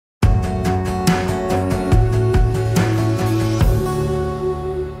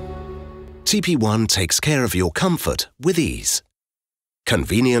TPOne takes care of your comfort with ease.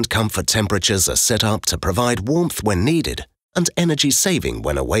 Convenient comfort temperatures are set up to provide warmth when needed and energy saving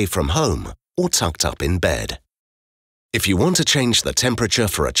when away from home or tucked up in bed. If you want to change the temperature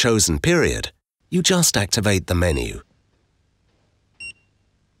for a chosen period, you just activate the menu.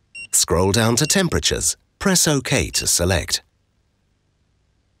 Scroll down to Temperatures, press OK to select.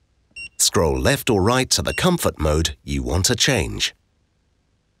 Scroll left or right to the comfort mode you want to change.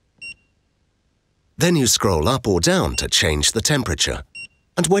 Then you scroll up or down to change the temperature.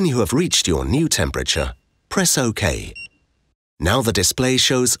 And when you have reached your new temperature, press OK. Now the display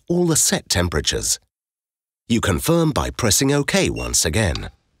shows all the set temperatures. You confirm by pressing OK once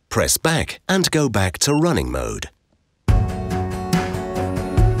again. Press back and go back to running mode.